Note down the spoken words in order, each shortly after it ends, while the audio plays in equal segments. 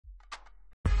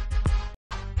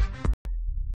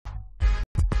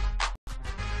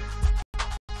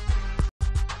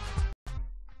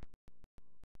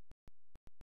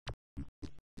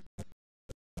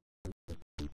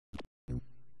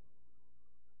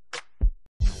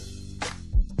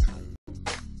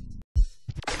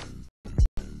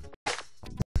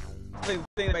I think the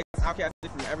thing that makes Outkast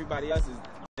different from everybody else is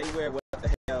they wear what the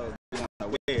hell they want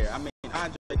to wear. I mean,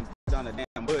 Andre can put on a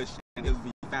damn bush and it'll be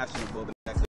fashionable the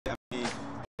next day. I mean,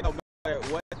 it don't matter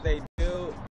what they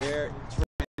do, they're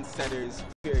trendsetters,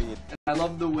 period. And I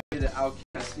love the way that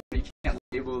Outkast, you can't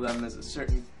label them as a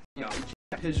certain, you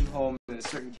can't pigeonhole them in a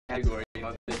certain category.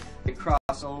 They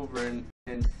cross over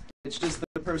and it's just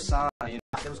the persona.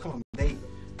 They was coming, they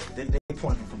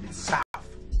pointed from the South.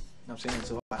 You know what I'm saying?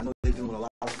 So I know they're doing a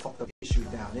lot of fucked up issues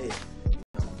down there.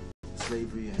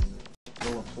 Slavery and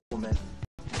low employment,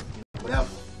 whatever.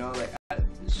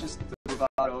 It's just the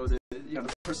bravado,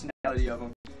 the personality of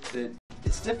them. That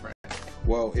it's different.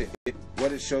 Well,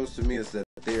 what it shows to me is that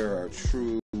there are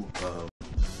true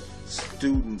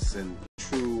students and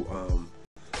true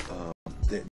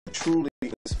they're truly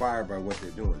inspired by what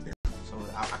they're doing there. So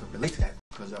I can relate to that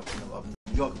because up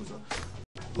in New York it was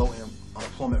a low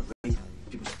unemployment rate,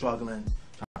 people struggling,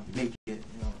 trying to make it.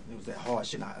 It was that hard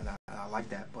shit. And I like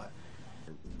that, but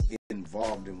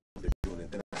involved in what they're doing.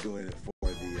 They're not doing it for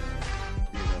the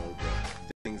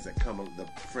the things that come, the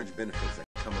fringe benefits that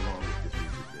come along with this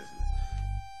music business.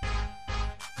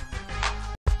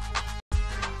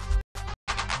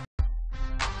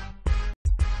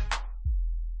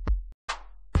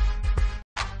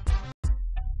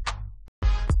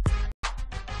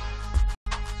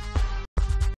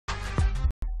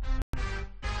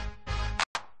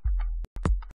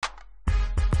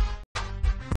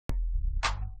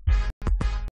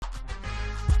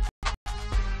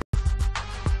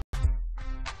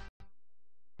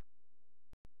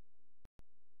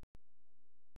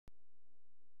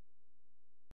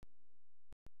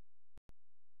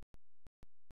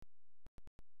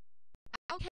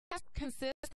 Outkast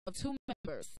consists of two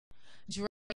members, Dre,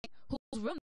 whose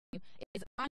real name is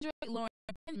Andre Lauren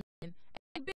Benjamin,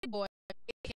 and BigBoi,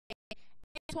 aka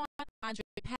Antoine Andre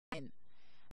Patton.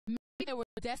 Maybe they were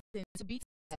destined to be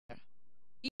together.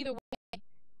 Either way, it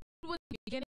was the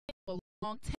beginning of a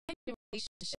long 10-year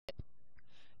relationship.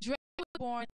 Dre was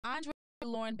born Andre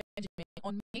Lauren Benjamin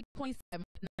on May 27,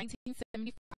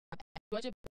 1975 at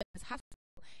Georgia Business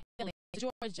Hospital in Atlanta,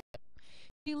 Georgia.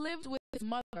 He lived with his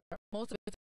mother most of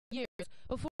his years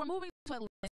before moving to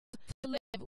Atlanta to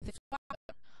live with his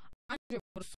father. Andre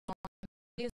wrote a song on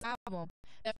his album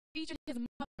that featured his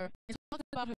mother and talked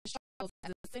about her struggles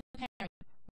as a single parent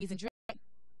raising Dre.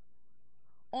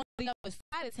 On the other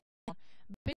side of town,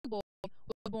 BigBoi was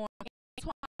born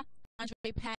Antoine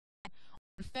Andre Patton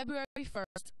on February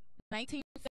 1st,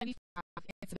 1975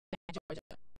 in Savannah,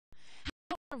 Georgia.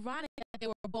 How ironic that they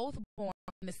were both born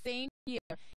in the same year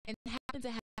and happened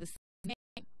to have the same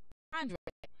name, Andre.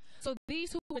 So these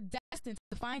two were destined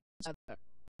to find each other.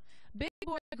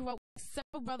 BigBoi grew up with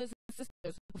several brothers and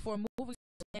sisters before moving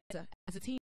to Atlanta as a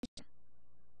teenager.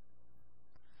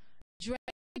 Dre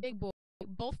and BigBoi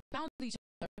both found each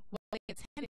other while they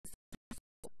attended high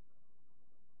school.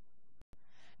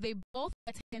 They both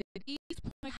attended East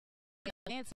Point High in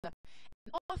Atlanta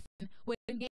and often would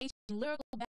engage in lyrical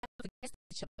battles against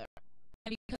each other.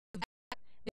 And because of that,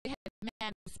 they had a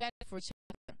mad respect for each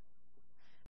other.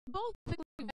 Both quickly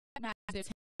recognized their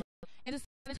talent and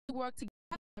decided to work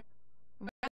together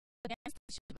rather than against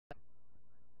each other.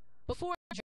 Before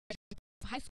graduating from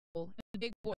high school and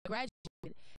BigBoi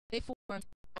graduated, they formed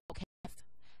Outkast.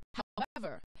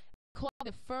 However, they called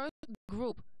the first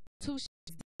group 2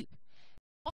 Shades Deep.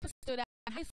 Often stood out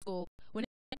in high school when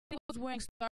everybody was wearing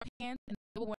star pants and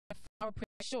they were wearing flower print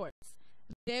shorts.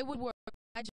 They would work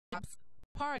at jobs,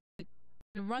 party,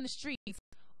 and run the streets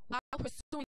while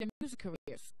pursuing their music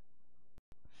careers.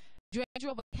 Dre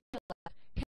drove a Cadillac,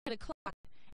 carried a clock,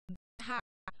 and got high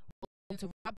willing to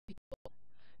rob people.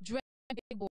 Dre and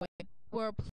BigBoi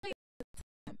were playing at the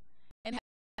time and had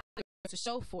others to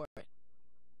show for it.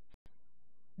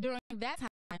 During that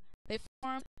time, they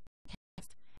formed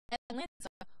Outkast. Atlanta,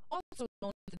 also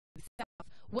known as the South,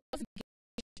 was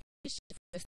engaged for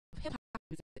the style of hip-hop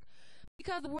music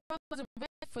because the world wasn't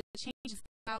ready for the changing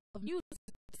style of music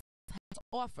the South had to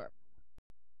offer.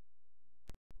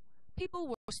 People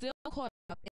were still caught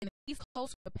up in the East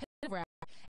Coast repetitive rap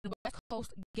and West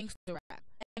Coast gangster rap,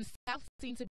 and the South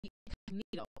seemed to be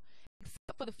incognito,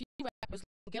 except for the few rappers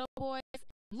like Ghetto Boys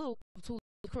and Luke of Two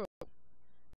Crew.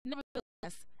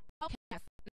 Nevertheless, Outkast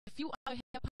and a few other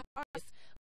hip-hop artists,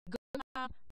 Good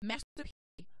Mob, Master P,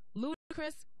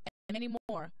 Ludacris, and many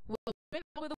more, will win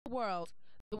over the world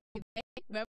the way they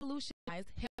revolutionized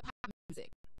hip-hop music.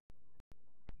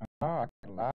 I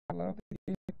love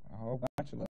it. A whole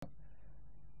bunch of love.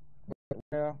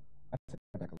 Well, I take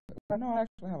that back a little. I know I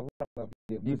actually have a lot of love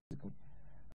here musically.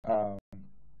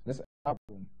 This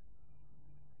album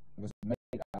was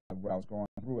made out of what I was going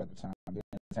through at the time, being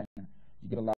an entertainer.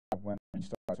 get a lot of women and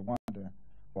start to wonder,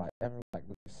 will I ever like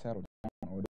really settle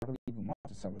down, or do I really even want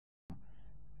to settle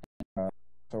down?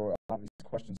 So a lot of these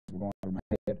questions were going through my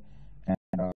head,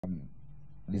 and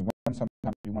these women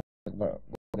sometimes you wonder what are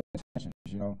their intentions,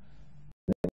 you know?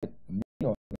 They like me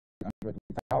or Andre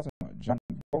 3000 or Johnny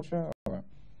Vulture or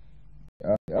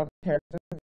the other characters,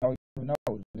 you know, you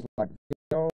know, just like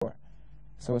video.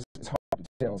 So it's hard to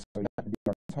tell. So you have to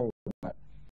be told a lot.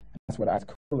 And that's where the ice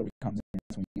coolery comes in.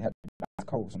 That's when you have to be ice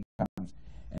cold sometimes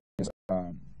and just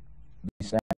be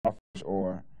standoffish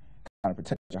or kind of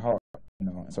protect your heart, you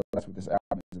know. And so that's what this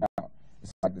album is about.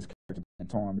 It's like this character being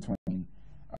torn between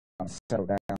settle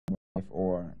down life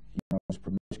or, you know, just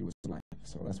promiscuous life.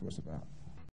 So that's what it's about.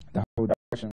 The whole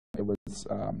direction, it was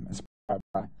inspired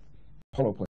by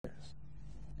polo players.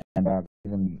 And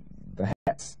even the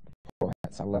hats, the polo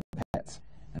hats, I love the hats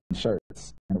and the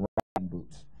shirts and the riding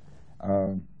boots.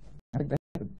 I think they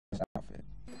had the best outfit.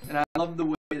 And I love the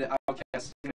way that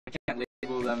Outkast, you know, you can't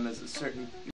label them as a certain,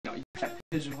 you know, you can't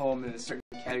pigeonhole them in a certain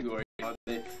category. You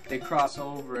know, they cross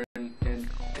over, and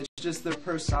it's just their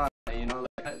persona. You know,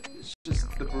 like, it's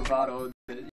just the bravado,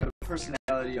 the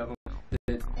personality of them.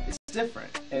 It's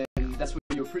different, and that's what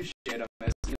you appreciate them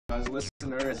as, you know, as a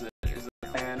listener, as a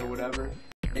fan or whatever.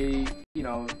 You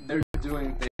know, they're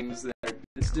doing things that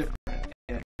it's different.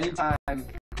 And anytime,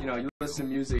 you know, you listen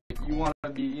to music, you want to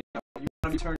be, you know, you want to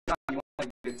be turned on. You want to have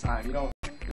a good time. You don't,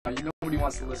 you know, nobody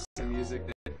wants to listen to music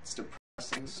that's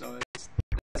depressing. So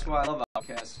that's why I love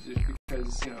Outkast, just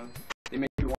because, you know, they make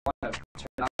you want to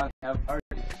turn on and have a party.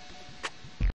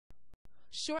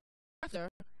 Shortly after,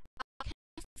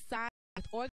 Outkast signed with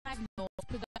Organized Noise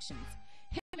Productions,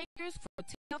 hitmakers for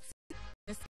TLC and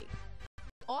Escape.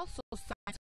 They also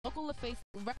signed to local LaFace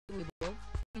record label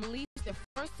and released their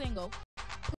first single,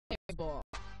 Players Ball.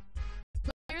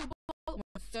 Players Ball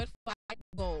was certified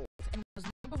gold and was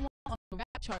 #1 on the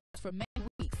rap charts for many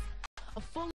weeks. A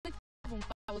full-length album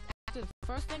follows after the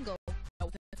first single that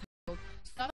was entitled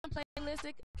Southern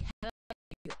Playlistic Cadillac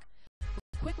Music,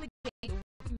 which quickly gained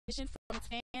recognition from its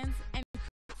fans and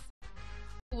critics.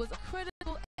 It was a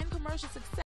critical and commercial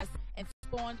success and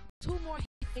spawned 2 more hit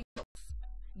singles,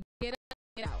 Get Up,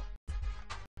 Get Out.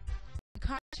 The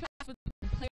contrast between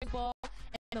Players Ball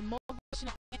and the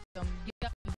motivational anthem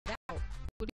Get Up, Get Out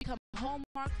would become a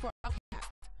hallmark for Outkast,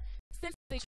 since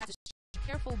they tried to strike a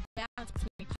careful balance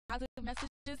between positive messages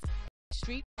and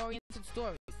street-oriented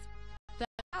stories. The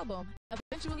album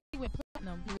eventually went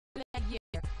platinum that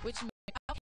year, which made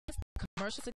Outkast a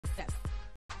commercial success.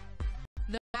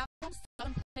 The album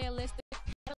Southern Playlistic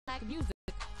Cadillac Music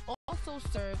also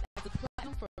served as a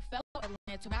platinum for fellow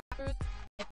Atlanta rappers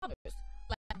and others,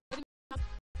 like Good Enough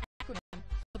acronym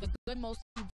for the Good Most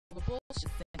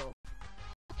Bullshit single.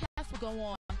 Outkast would go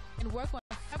on and work on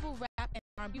several rap and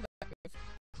R&B records,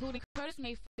 including Curtis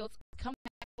Mayfield's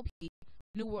Comeback LP,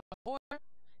 New World Order,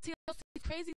 TLC's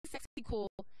Crazy Sexy Cool,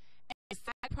 and a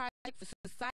side project for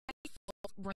Society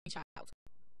Soul's Brainchild.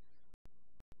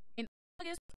 In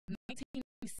August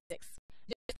 1996,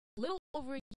 just a little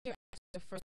over a year after their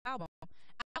first album,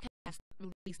 Outkast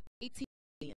released 18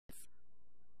 Millions.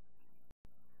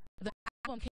 The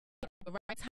album came at the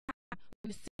right time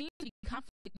when there seemed to be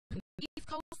conflict between the East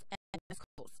Coast and the West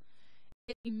Coast.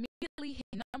 It immediately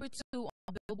hit #2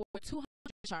 on the Billboard 200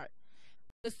 chart.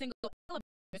 The single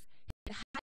Elevators hit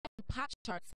high on the pop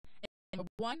charts and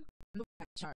 #1 on the rap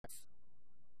charts.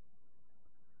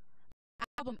 The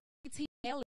album 18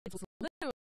 Aliens was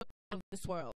literally out of this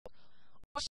world,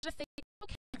 or should I say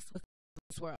Outkast was out of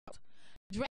this world.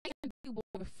 Drake and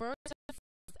BigBoi referred to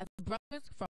themselves as the brothers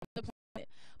from the planet,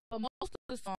 but most of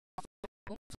the songs talk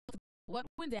about what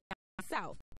went down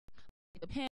south, like the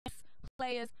Pimps,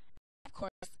 Players, and of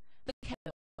course the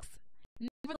Cadillacs.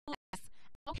 Nevertheless,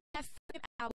 Outkast's second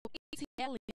album, 18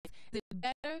 Aliens, did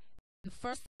better than the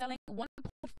first, selling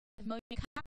 1.5 million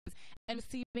copies and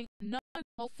receiving another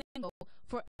gold single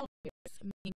for Elevators,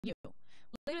 Meaning You.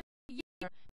 Later that year,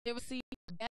 they received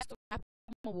the Best Rap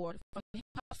Album Award from the Hip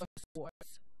Hop Source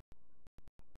Awards.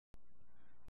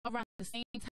 Around the same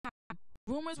time,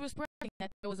 rumors were spreading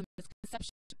that there was a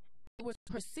misconception. It was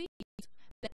perceived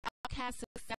that Outkast's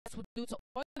success was due to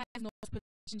Organized Noise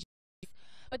production duties,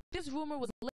 but this rumor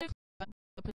was later by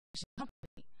the production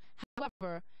company.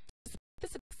 However, despite the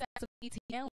success of 18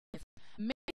 Aliens,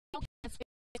 many Outkast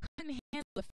fans couldn't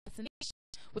handle the fascination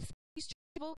with space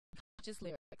travel and conscious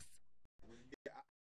lyrics.